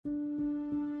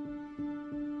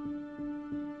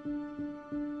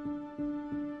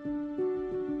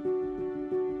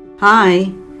Hi,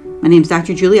 my name is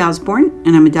Dr. Julie Osborne,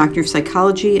 and I'm a doctor of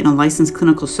psychology and a licensed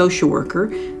clinical social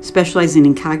worker specializing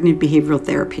in cognitive behavioral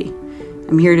therapy.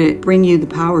 I'm here to bring you the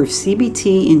power of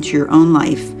CBT into your own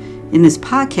life. In this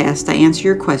podcast, I answer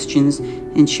your questions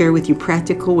and share with you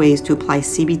practical ways to apply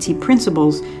CBT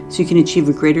principles so you can achieve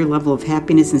a greater level of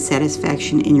happiness and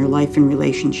satisfaction in your life and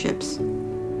relationships.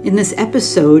 In this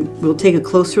episode, we'll take a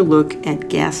closer look at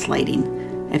gaslighting.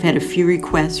 I've had a few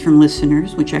requests from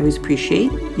listeners, which I always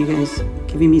appreciate. You guys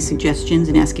giving me suggestions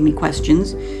and asking me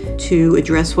questions to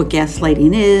address what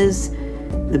gaslighting is,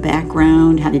 the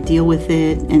background, how to deal with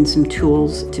it, and some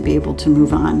tools to be able to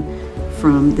move on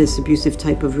from this abusive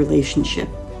type of relationship.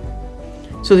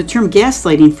 So the term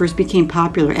gaslighting first became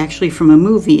popular actually from a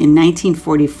movie in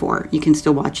 1944. You can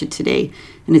still watch it today.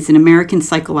 And it's an American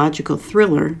psychological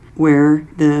thriller where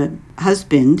the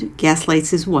husband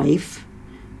gaslights his wife,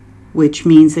 which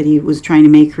means that he was trying to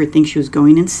make her think she was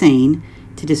going insane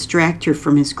to distract her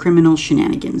from his criminal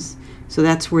shenanigans. So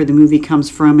that's where the movie comes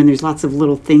from, and there's lots of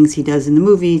little things he does in the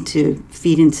movie to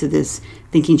feed into this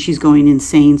thinking she's going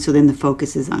insane, so then the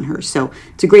focus is on her. So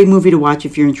it's a great movie to watch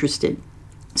if you're interested.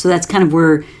 So that's kind of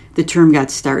where the term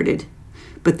got started.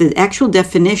 But the actual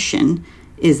definition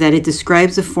is that it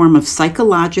describes a form of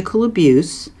psychological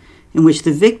abuse in which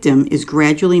the victim is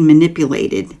gradually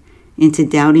manipulated into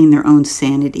doubting their own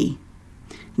sanity.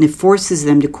 And it forces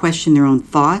them to question their own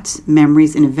thoughts,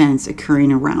 memories, and events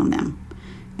occurring around them.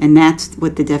 And that's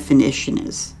what the definition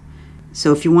is.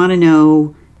 So if you want to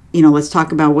know, let's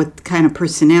talk about what kind of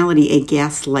personality a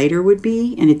gaslighter would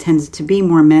be. And it tends to be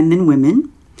more men than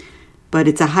women. But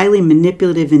it's a highly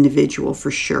manipulative individual for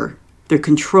sure. They're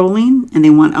controlling and they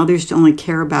want others to only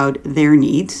care about their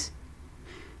needs.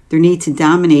 Their need to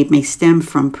dominate may stem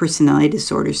from personality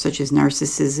disorders such as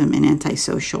narcissism and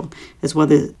antisocial, as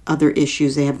well as other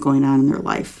issues they have going on in their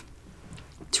life.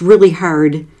 It's really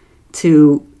hard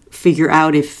to figure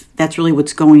out if that's really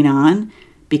what's going on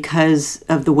because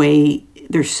of the way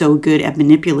they're so good at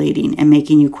manipulating and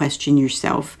making you question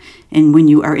yourself. And when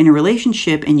you are in a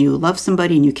relationship and you love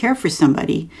somebody and you care for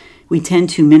somebody, we tend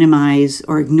to minimize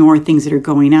or ignore things that are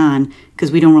going on because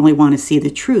we don't really want to see the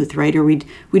truth, right? Or we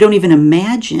don't even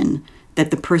imagine that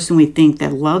the person we think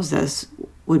that loves us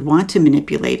would want to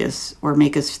manipulate us or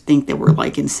make us think that we're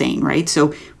like insane, right?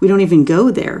 So we don't even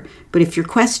go there. But if you're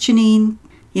questioning,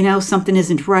 something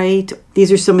isn't right,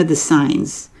 these are some of the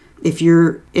signs if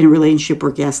you're in a relationship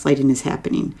where gaslighting is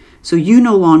happening. So you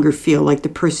no longer feel like the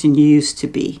person you used to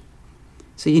be.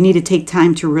 So you need to take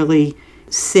time to really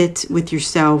sit with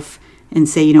yourself and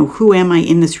say, who am I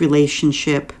in this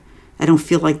relationship? I don't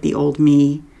feel like the old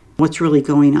me. What's really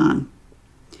going on?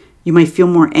 You might feel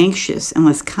more anxious and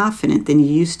less confident than you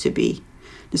used to be.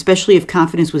 Especially if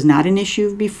confidence was not an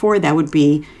issue before, that would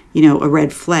be, a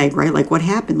red flag, right? Like what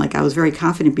happened? Like I was very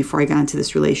confident before I got into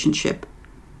this relationship.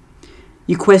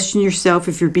 You question yourself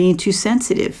if you're being too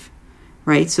sensitive,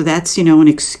 right? So that's, an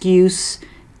excuse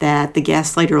that the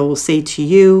gaslighter will say to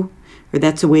you, or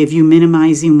that's a way of you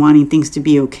minimizing wanting things to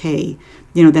be okay.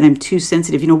 That I'm too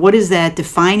sensitive. What is that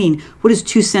defining? What does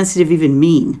too sensitive even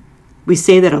mean? We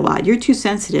say that a lot. You're too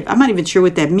sensitive. I'm not even sure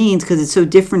what that means because it's so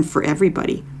different for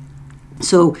everybody.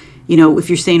 So, if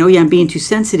you're saying, I'm being too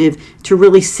sensitive, to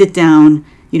really sit down,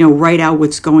 write out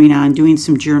what's going on, doing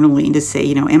some journaling to say,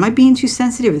 am I being too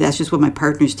sensitive? That's just what my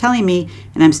partner's telling me,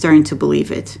 and I'm starting to believe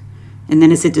it. And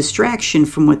then it's a distraction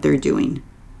from what they're doing.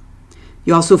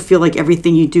 You also feel like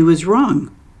everything you do is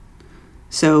wrong.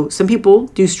 So some people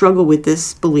do struggle with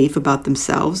this belief about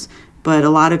themselves, but a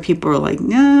lot of people are like,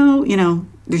 no,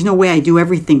 there's no way I do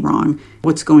everything wrong.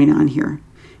 What's going on here?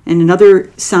 And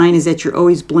another sign is that you're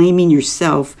always blaming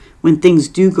yourself when things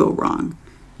do go wrong,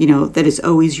 that it's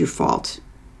always your fault,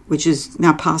 which is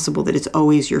not possible that it's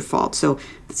always your fault. So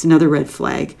that's another red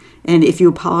flag. And if you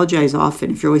apologize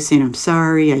often, if you're always saying, I'm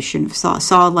sorry, I shouldn't have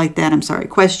saw it like that, I'm sorry I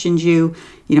questioned you,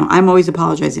 I'm always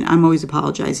apologizing,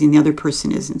 the other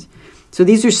person isn't. So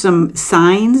these are some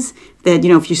signs that,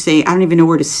 if you say, I don't even know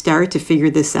where to start to figure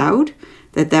this out,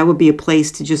 that would be a place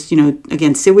to just,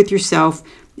 again, sit with yourself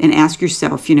and ask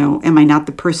yourself, am I not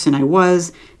the person I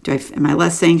was? Am I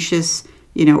less anxious,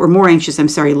 or more anxious,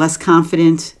 less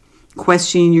confident,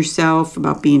 questioning yourself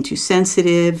about being too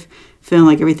sensitive, feeling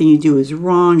like everything you do is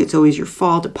wrong, it's always your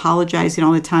fault, apologizing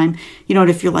all the time. And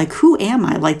if you're like, who am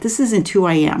I? Like, this isn't who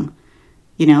I am.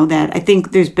 That I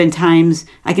think there's been times,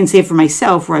 I can say for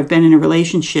myself, where I've been in a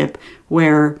relationship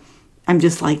where I'm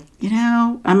just like,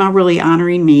 I'm not really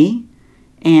honoring me,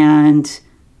 and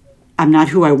I'm not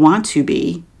who I want to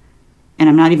be, and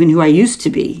I'm not even who I used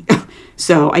to be.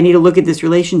 So I need to look at this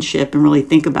relationship and really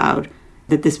think about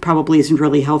that this probably isn't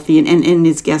really healthy and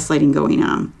is gaslighting going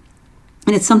on.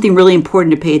 And it's something really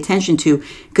important to pay attention to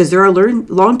because there are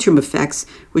long-term effects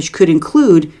which could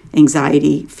include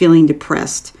anxiety, feeling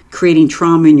depressed, creating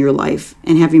trauma in your life,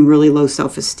 and having really low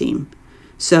self-esteem.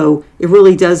 So it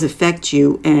really does affect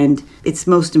you, and it's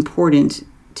most important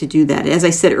to do that. As I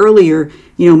said earlier,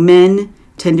 men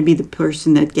tend to be the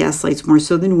person that gaslights more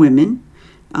so than women.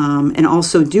 And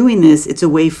also doing this, it's a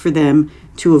way for them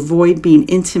to avoid being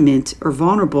intimate or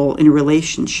vulnerable in a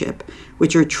relationship,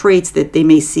 which are traits that they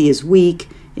may see as weak,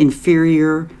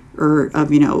 inferior, or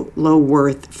of, low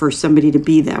worth for somebody to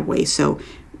be that way. So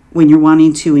when you're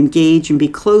wanting to engage and be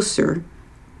closer,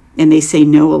 and they say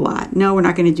no a lot. No, we're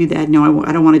not going to do that. No,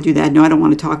 I don't want to do that. No, I don't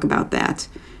want to talk about that.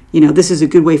 This is a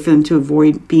good way for them to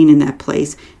avoid being in that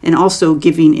place and also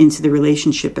giving into the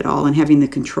relationship at all and having the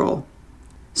control.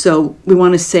 So we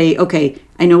want to say, okay,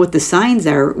 I know what the signs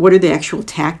are. What are the actual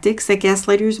tactics that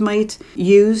gaslighters might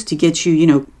use to get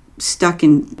you, stuck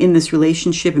in this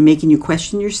relationship and making you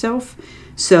question yourself?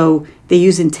 So they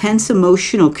use intense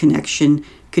emotional connection,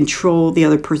 control the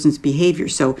other person's behavior.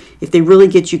 So if they really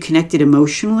get you connected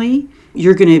emotionally,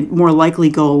 you're going to more likely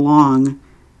go along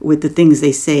with the things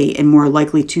they say and more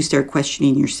likely to start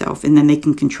questioning yourself, and then they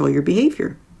can control your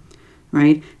behavior.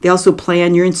 Right? They also play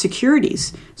on your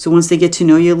insecurities. So once they get to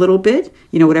know you a little bit,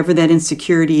 whatever that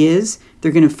insecurity is,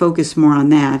 they're going to focus more on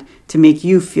that to make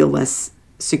you feel less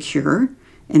secure,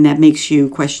 and that makes you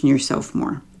question yourself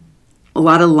more. A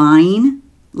lot of lying,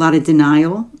 a lot of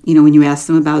denial, when you ask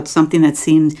them about something that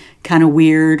seemed kind of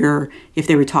weird, or if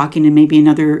they were talking to maybe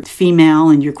another female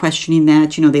and you're questioning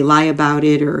that, they lie about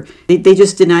it, or they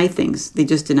just deny things.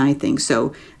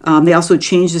 So they also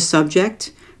change the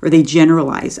subject, or they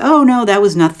generalize. Oh, no, that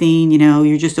was nothing. You're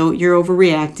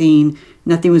overreacting.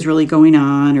 Nothing was really going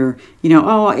on. Or,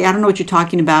 oh, I don't know what you're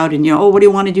talking about. And, oh, what do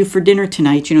you want to do for dinner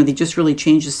tonight? They just really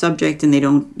change the subject and they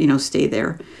don't, stay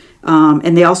there.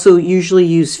 And they also usually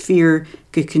use fear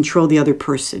to control the other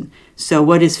person. So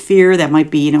what is fear? That might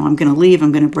be, I'm going to leave.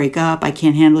 I'm going to break up. I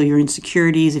can't handle your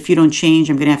insecurities. If you don't change,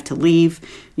 I'm going to have to leave.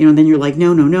 Then you're like,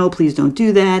 no, please don't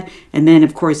do that. And then,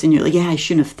 of course, you're like, yeah, I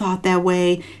shouldn't have thought that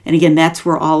way. And again, that's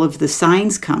where all of the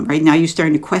signs come, right? Now you're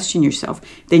starting to question yourself.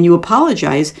 Then you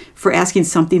apologize for asking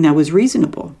something that was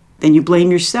reasonable. Then you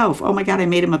blame yourself. Oh my God, I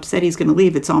made him upset. He's going to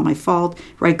leave. It's all my fault,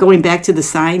 right? Going back to the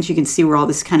signs, you can see where all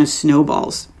this kind of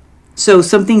snowballs. So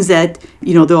some things that,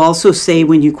 they'll also say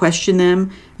when you question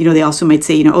them, they also might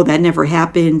say, oh, that never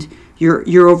happened. You're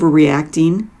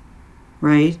overreacting,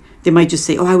 right? They might just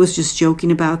say, oh, I was just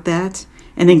joking about that.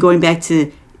 And then going back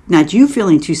to not you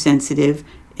feeling too sensitive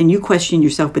and you question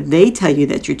yourself, but they tell you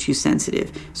that you're too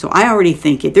sensitive. So I already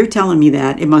think if they're telling me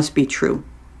that, it must be true.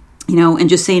 And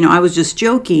just saying, I was just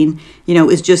joking,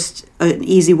 is just an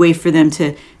easy way for them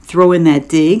to throw in that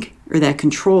dig or that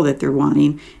control that they're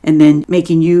wanting, and then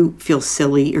making you feel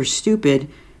silly or stupid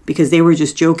because they were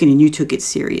just joking and you took it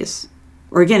serious.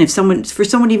 Or again, for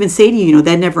someone to even say to you,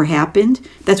 that never happened,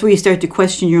 that's where you start to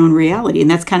question your own reality.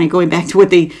 And that's kind of going back to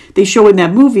what they show in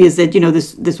that movie is that,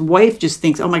 this wife just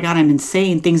thinks, oh my God, I'm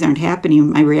insane. Things aren't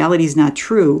happening. My reality is not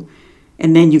true.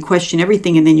 And then you question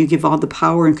everything, and then you give all the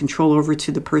power and control over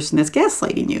to the person that's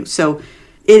gaslighting you. So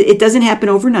it doesn't happen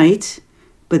overnight,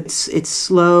 but it's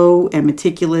slow and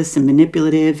meticulous and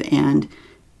manipulative, and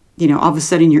all of a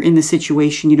sudden you're in the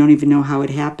situation, you don't even know how it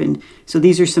happened. So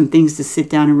these are some things to sit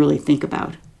down and really think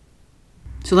about.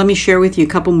 So let me share with you a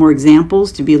couple more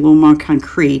examples to be a little more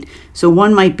concrete. So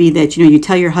one might be that you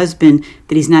tell your husband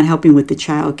that he's not helping with the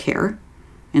child care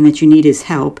and that you need his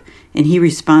help, and he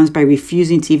responds by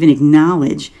refusing to even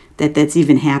acknowledge that that's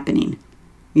even happening.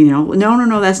 No,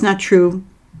 that's not true.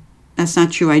 That's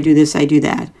not true. I do this, I do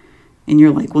that. And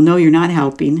you're like, well, no, you're not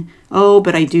helping. Oh,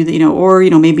 but I do, or,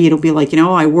 maybe it'll be like,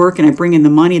 I work and I bring in the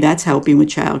money. That's helping with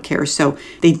childcare. So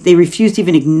they refuse to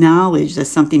even acknowledge that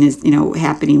something is,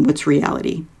 happening. What's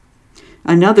reality?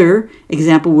 Another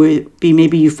example would be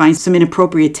maybe you find some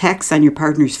inappropriate texts on your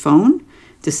partner's phone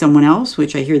to someone else,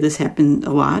 which I hear this happen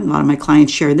a lot. A lot of my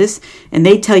clients share this. And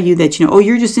they tell you that, oh,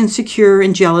 you're just insecure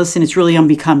and jealous and it's really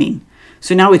unbecoming.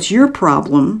 So now it's your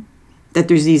problem that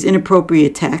there's these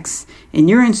inappropriate texts and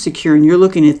you're insecure and you're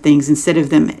looking at things instead of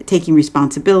them taking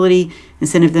responsibility,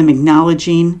 instead of them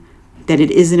acknowledging that it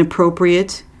is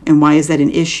inappropriate and why is that an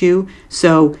issue.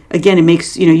 So again, it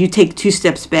makes, you take 2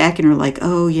 steps back and are like,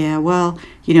 oh yeah, well,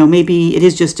 maybe it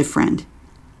is just a friend.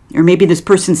 Or maybe this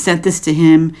person sent this to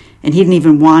him and he didn't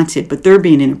even want it, but they're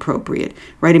being inappropriate,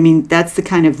 right? I mean, that's the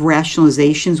kind of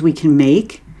rationalizations we can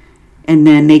make. And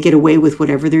then they get away with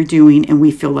whatever they're doing and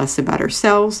we feel less about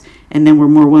ourselves. And then we're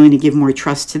more willing to give more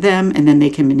trust to them and then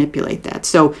they can manipulate that.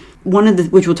 So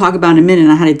which we'll talk about in a minute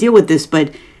on how to deal with this,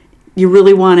 but you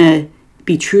really want to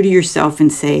be true to yourself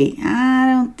and say, I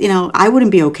I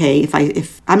wouldn't be okay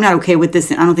if I'm not okay with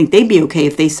this, and I don't think they'd be okay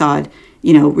if they saw it,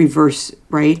 reverse,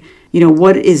 right?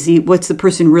 What's the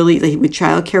person really, like with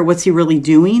childcare, what's he really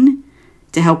doing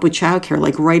to help with childcare?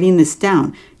 Like writing this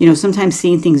down. Sometimes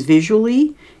seeing things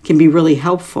visually can be really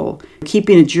helpful.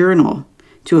 Keeping a journal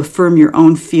to affirm your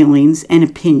own feelings and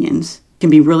opinions can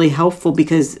be really helpful,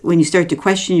 because when you start to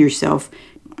question yourself,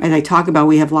 as I talk about,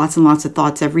 we have lots and lots of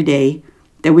thoughts every day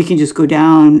that we can just go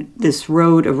down this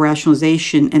road of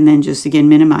rationalization and then just, again,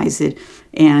 minimize it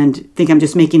and think I'm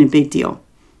just making a big deal.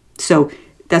 So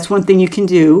that's one thing you can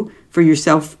do for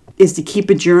yourself, is to keep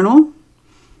a journal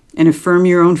and affirm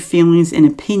your own feelings and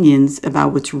opinions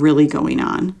about what's really going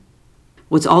on.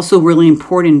 What's also really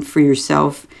important for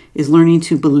yourself is learning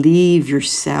to believe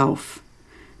yourself,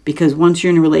 because once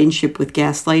you're in a relationship with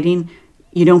gaslighting,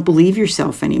 you don't believe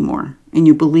yourself anymore, and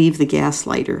you believe the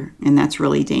gaslighter, and that's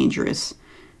really dangerous.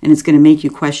 And it's going to make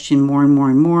you question more and more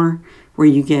and more, where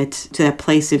you get to that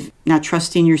place of not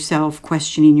trusting yourself,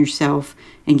 questioning yourself,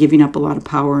 and giving up a lot of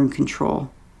power and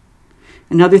control.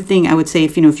 Another thing I would say,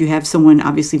 if you have someone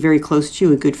obviously very close to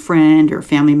you, a good friend or a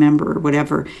family member or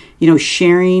whatever,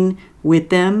 sharing with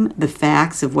them the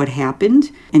facts of what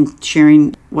happened and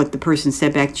sharing what the person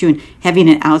said back to you, and having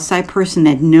an outside person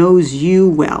that knows you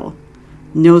well,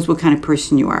 knows what kind of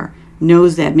person you are,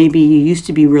 knows that maybe you used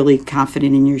to be really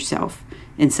confident in yourself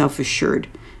and self-assured,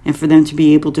 and for them to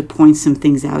be able to point some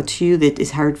things out to you that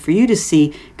is hard for you to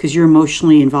see because you're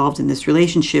emotionally involved in this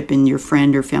relationship and your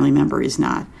friend or family member is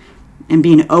not. And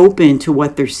being open to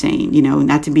what they're saying,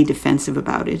 not to be defensive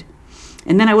about it.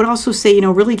 And then I would also say,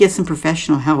 really get some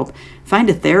professional help. Find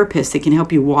a therapist that can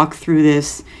help you walk through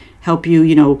this, help you,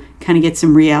 kind of get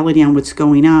some reality on what's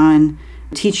going on.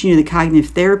 Teaching you the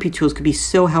cognitive therapy tools could be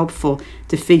so helpful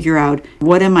to figure out,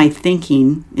 what am I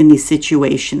thinking in these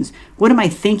situations? What am I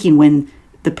thinking when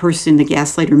the person, the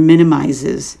gaslighter,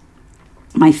 minimizes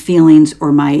my feelings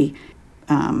or my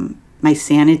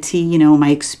sanity, my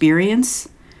experience?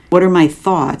 What are my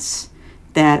thoughts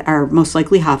that are most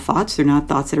likely hot thoughts? They're not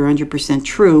thoughts that are 100%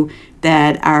 true,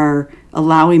 that are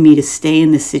allowing me to stay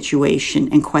in this situation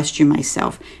and question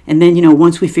myself. And then,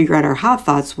 once we figure out our hot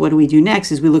thoughts, what do we do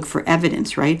next is we look for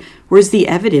evidence, right? Where's the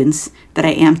evidence that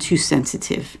I am too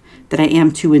sensitive, that I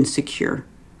am too insecure?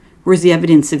 Where's the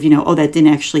evidence of, that didn't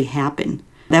actually happen?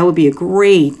 That would be a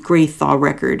great, great thought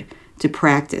record to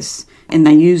practice. And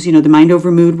I use, the Mind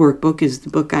Over Mood workbook is the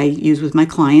book I use with my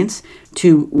clients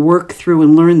to work through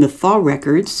and learn the thought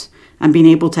records. I'm being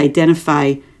able to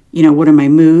identify, what are my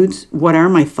moods? What are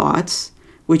my thoughts?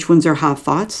 Which ones are hot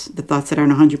thoughts? The thoughts that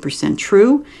aren't 100%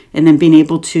 true. And then being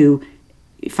able to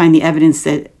find the evidence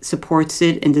that supports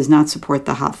it and does not support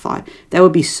the hot thought. That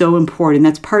would be so important.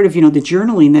 That's part of, the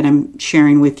journaling that I'm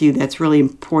sharing with you. That's really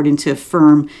important to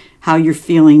affirm how you're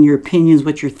feeling, your opinions,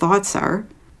 what your thoughts are,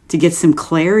 to get some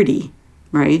clarity,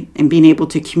 right? And being able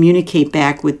to communicate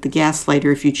back with the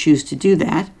gaslighter if you choose to do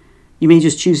that. You may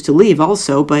just choose to leave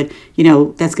also, but,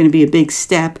 that's going to be a big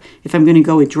step. If I'm going to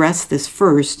go address this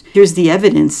first, here's the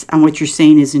evidence on what you're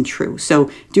saying isn't true. So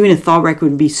doing a thought record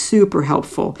would be super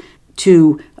helpful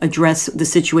to address the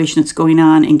situation that's going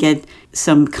on and get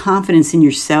some confidence in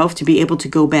yourself to be able to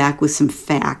go back with some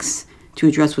facts to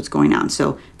address what's going on.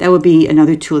 So that would be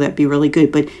another tool that'd be really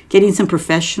good. But getting some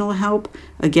professional help,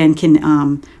 again,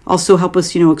 can also help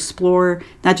us, explore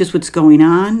not just what's going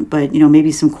on, but,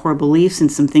 maybe some core beliefs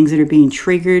and some things that are being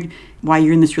triggered, why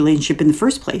you're in this relationship in the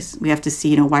first place. We have to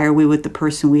see, why are we with the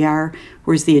person we are?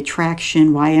 Where's the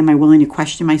attraction? Why am I willing to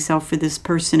question myself for this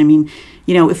person? I mean,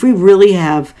 if we really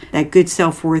have that good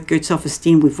self-worth, good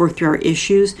self-esteem, we've worked through our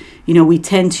issues, we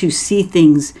tend to see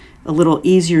things a little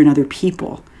easier in other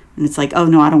people. And it's like, oh,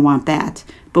 no, I don't want that.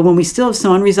 But when we still have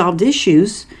some unresolved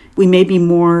issues, we may be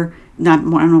more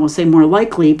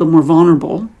likely, but more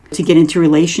vulnerable to get into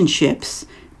relationships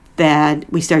that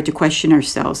we start to question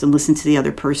ourselves and listen to the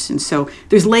other person. So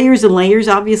there's layers and layers,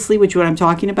 obviously, which is what I'm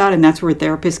talking about. And that's where a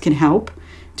therapist can help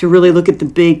to really look at the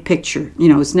big picture.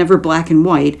 It's never black and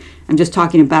white. I'm just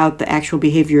talking about the actual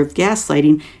behavior of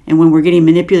gaslighting. And when we're getting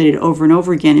manipulated over and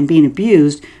over again and being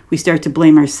abused, we start to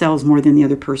blame ourselves more than the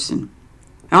other person.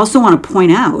 I also want to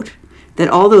point out that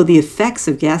although the effects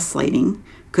of gaslighting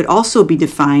could also be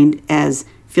defined as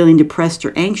feeling depressed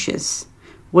or anxious,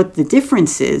 what the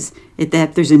difference is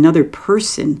that there's another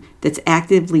person that's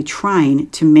actively trying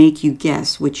to make you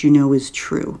guess what you know is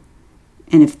true.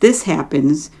 And if this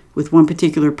happens with one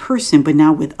particular person, but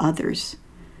now with others,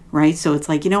 right? So it's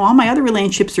like, all my other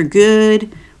relationships are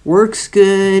good, work's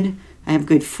good, I have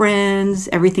good friends,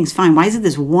 everything's fine. Why is it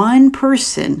this one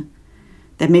person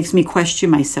that makes me question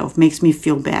myself, makes me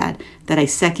feel bad, that I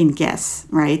second guess,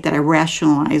 right? That I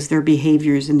rationalize their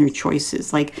behaviors and their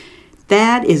choices. Like,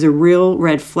 that is a real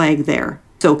red flag there.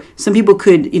 So some people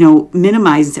could,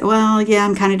 minimize and say, well, yeah,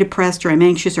 I'm kind of depressed, or I'm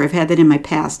anxious, or I've had that in my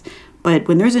past. But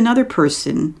when there's another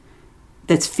person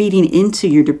that's feeding into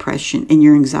your depression and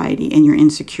your anxiety and your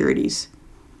insecurities,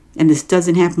 and this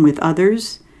doesn't happen with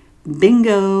others,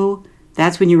 bingo,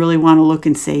 that's when you really want to look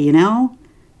and say,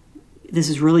 this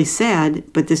is really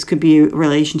sad, but this could be a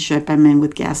relationship I'm in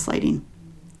with gaslighting.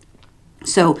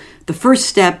 So the first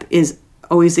step is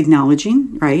always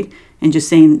acknowledging, right? And just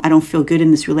saying, I don't feel good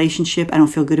in this relationship. I don't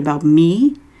feel good about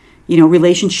me.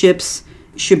 Relationships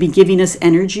should be giving us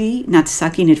energy, not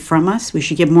sucking it from us. We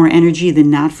should get more energy than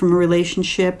not from a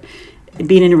relationship.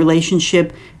 Being in a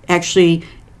relationship actually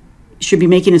should be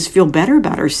making us feel better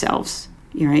about ourselves,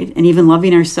 right? And even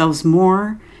loving ourselves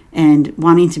more and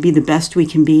wanting to be the best we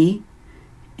can be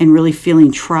and really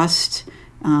feeling trust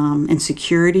and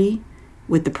security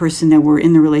with the person that we're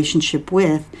in the relationship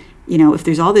with. If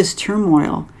there's all this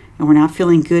turmoil and we're not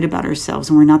feeling good about ourselves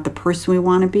and we're not the person we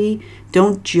want to be,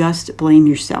 don't just blame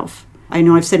yourself. I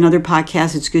know I've said in other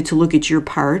podcasts, it's good to look at your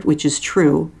part, which is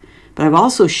true, but I've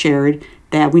also shared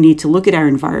that we need to look at our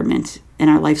environment and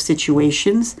our life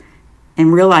situations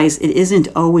and realize it isn't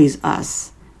always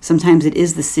us. Sometimes it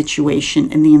is the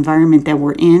situation and the environment that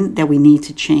we're in that we need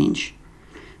to change.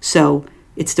 So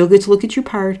it's still good to look at your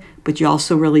part, but you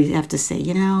also really have to say,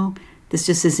 this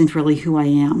just isn't really who I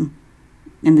am.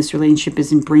 And this relationship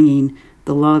isn't bringing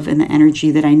the love and the energy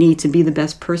that I need to be the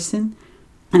best person.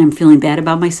 And I'm feeling bad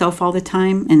about myself all the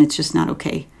time, and it's just not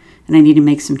okay. And I need to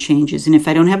make some changes. And if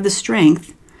I don't have the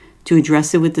strength to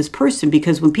address it with this person,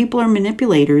 because when people are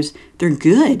manipulators, they're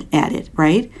good at it,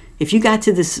 right? If you got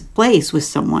to this place with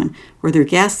someone where they're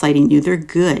gaslighting you, they're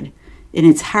good. And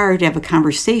it's hard to have a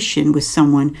conversation with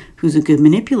someone who's a good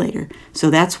manipulator. So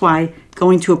that's why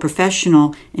going to a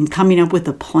professional and coming up with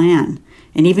a plan,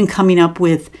 and even coming up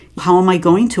with, how am I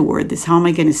going to word this? How am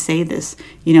I going to say this?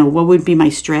 What would be my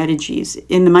strategies?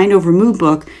 In the Mind Over Mood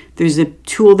book, there's a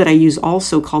tool that I use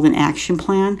also called an action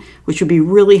plan, which would be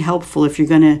really helpful if you're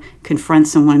going to confront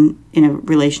someone in a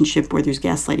relationship where there's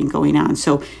gaslighting going on.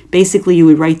 So basically you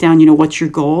would write down, what's your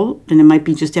goal? And it might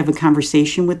be just to have a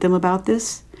conversation with them about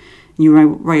this. And you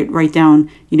write down,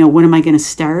 when am I going to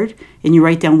start? And you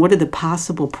write down, what are the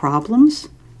possible problems?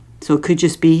 So it could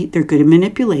just be they're good at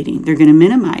manipulating. They're going to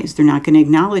minimize. They're not going to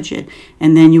acknowledge it.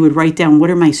 And then you would write down,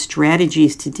 what are my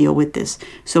strategies to deal with this?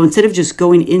 So instead of just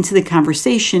going into the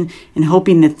conversation and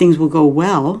hoping that things will go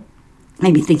well,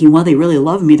 maybe thinking, well, they really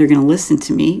love me, they're going to listen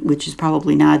to me, which is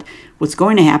probably not what's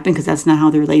going to happen because that's not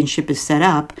how the relationship is set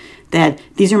up, that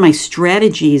these are my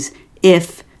strategies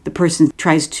if the person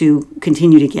tries to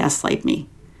continue to gaslight me,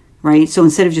 right? So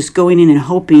instead of just going in and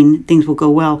hoping things will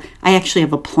go well, I actually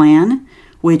have a plan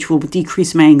which will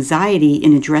decrease my anxiety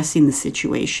in addressing the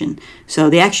situation. So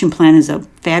the action plan is a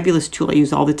fabulous tool I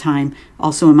use all the time,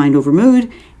 also in Mind Over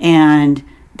Mood, and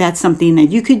that's something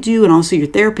that you could do, and also your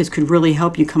therapist could really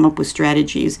help you come up with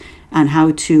strategies on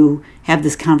how to have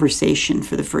this conversation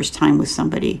for the first time with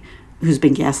somebody who's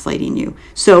been gaslighting you.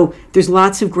 So there's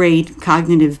lots of great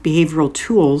cognitive behavioral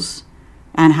tools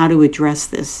on how to address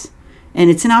this. And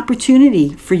it's an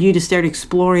opportunity for you to start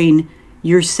exploring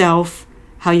yourself,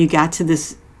 how you got to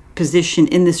this position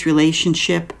in this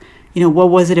relationship. What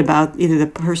was it about either the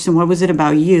person, what was it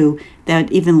about you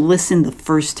that even listened the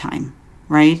first time,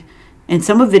 right? And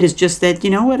some of it is just that,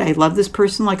 I love this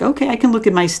person, like, okay, I can look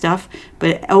at my stuff,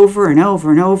 but over and over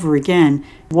and over again,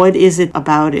 what is it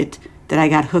about it that I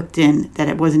got hooked in, that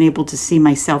I wasn't able to see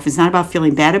myself? It's not about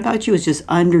feeling bad about you, it's just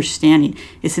understanding.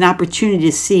 It's an opportunity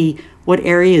to see what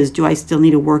areas do I still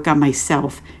need to work on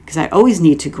myself, because I always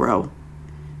need to grow.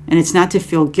 And it's not to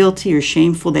feel guilty or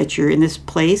shameful that you're in this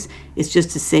place. It's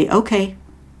just to say, okay,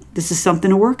 this is something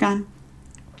to work on.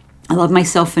 I love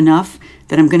myself enough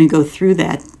that I'm going to go through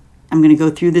that. I'm going to go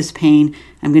through this pain.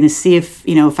 I'm going to see if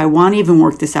I want to even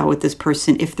work this out with this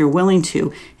person, if they're willing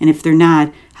to. And if they're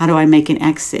not, how do I make an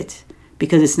exit?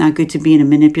 Because it's not good to be in a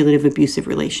manipulative, abusive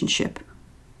relationship,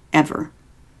 ever.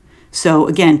 So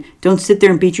again, don't sit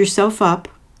there and beat yourself up.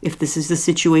 If this is the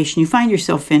situation you find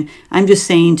yourself in, I'm just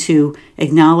saying to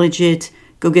acknowledge it,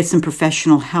 go get some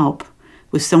professional help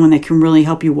with someone that can really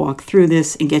help you walk through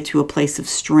this and get to a place of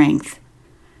strength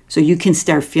so you can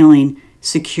start feeling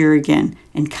secure again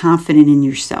and confident in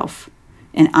yourself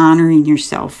and honoring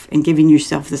yourself and giving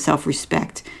yourself the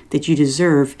self-respect that you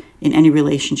deserve in any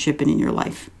relationship and in your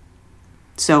life.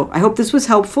 So I hope this was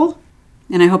helpful,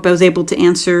 and I hope I was able to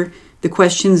answer the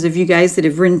questions of you guys that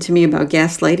have written to me about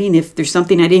gaslighting. If there's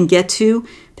something I didn't get to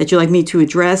that you'd like me to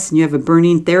address and you have a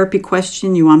burning therapy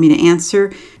question you want me to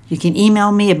answer, you can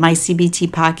email me at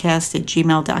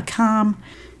mycbtpodcast@gmail.com.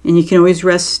 And you can always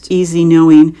rest easy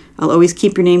knowing I'll always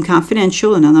keep your name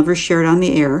confidential and I'll never share it on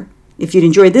the air. If you'd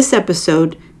enjoyed this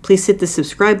episode, please hit the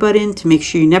subscribe button to make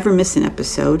sure you never miss an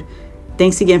episode.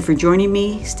 Thanks again for joining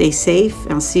me. Stay safe,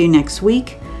 and I'll see you next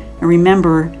week. And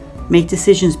remember, make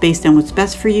decisions based on what's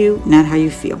best for you, not how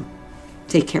you feel.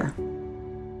 Take care.